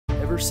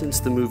Ever since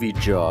the movie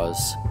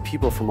Jaws,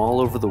 people from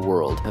all over the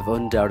world have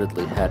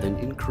undoubtedly had an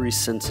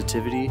increased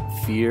sensitivity,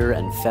 fear,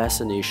 and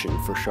fascination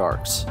for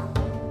sharks.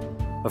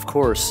 Of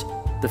course,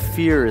 the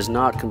fear is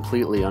not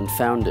completely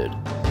unfounded.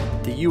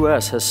 The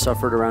US has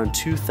suffered around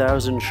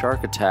 2,000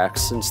 shark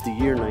attacks since the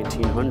year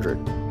 1900,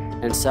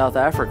 and South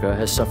Africa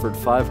has suffered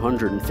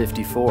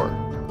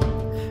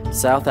 554.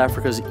 South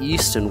Africa's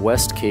East and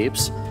West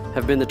Capes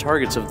have been the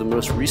targets of the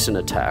most recent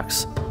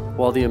attacks,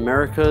 while the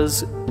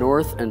Americas,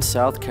 North and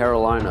South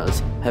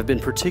Carolinas have been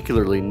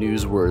particularly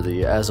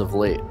newsworthy as of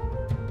late.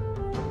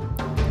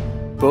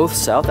 Both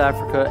South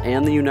Africa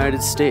and the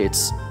United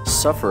States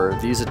suffer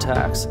these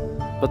attacks,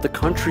 but the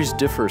countries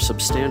differ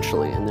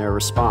substantially in their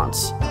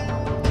response.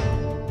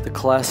 The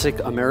classic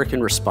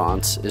American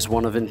response is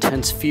one of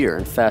intense fear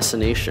and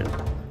fascination,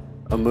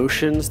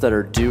 emotions that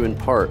are due in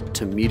part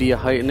to media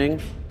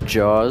heightening,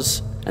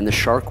 Jaws, and the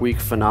Shark Week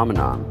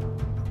phenomenon.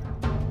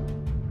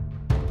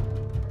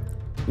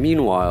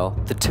 Meanwhile,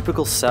 the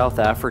typical South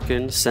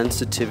African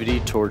sensitivity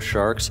toward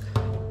sharks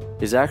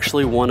is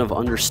actually one of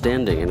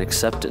understanding and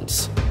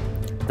acceptance.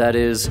 That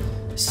is,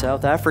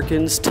 South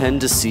Africans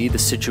tend to see the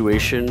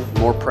situation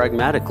more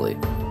pragmatically.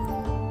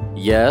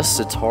 Yes,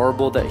 it's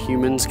horrible that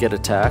humans get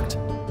attacked,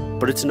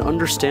 but it's an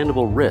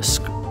understandable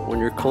risk when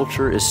your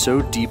culture is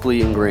so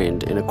deeply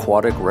ingrained in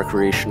aquatic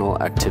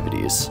recreational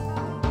activities.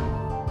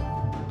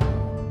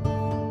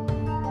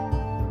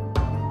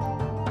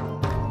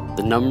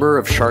 The number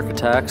of shark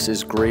attacks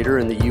is greater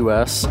in the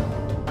US,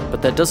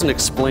 but that doesn't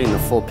explain the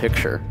full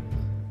picture.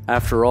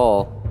 After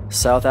all,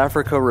 South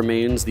Africa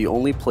remains the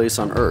only place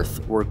on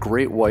Earth where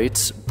great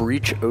whites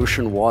breach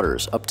ocean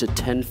waters up to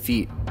 10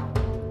 feet,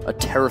 a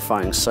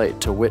terrifying sight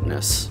to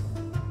witness.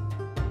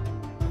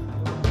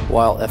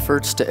 While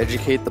efforts to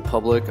educate the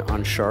public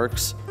on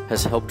sharks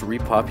has helped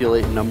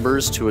repopulate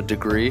numbers to a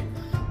degree,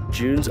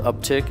 June's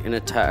uptick in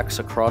attacks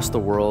across the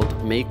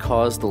world may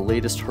cause the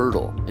latest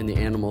hurdle in the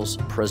animal's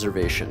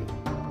preservation.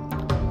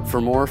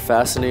 For more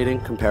fascinating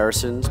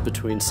comparisons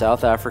between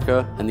South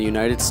Africa and the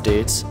United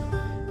States,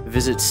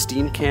 visit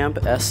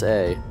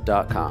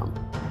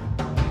steenkampsa.com.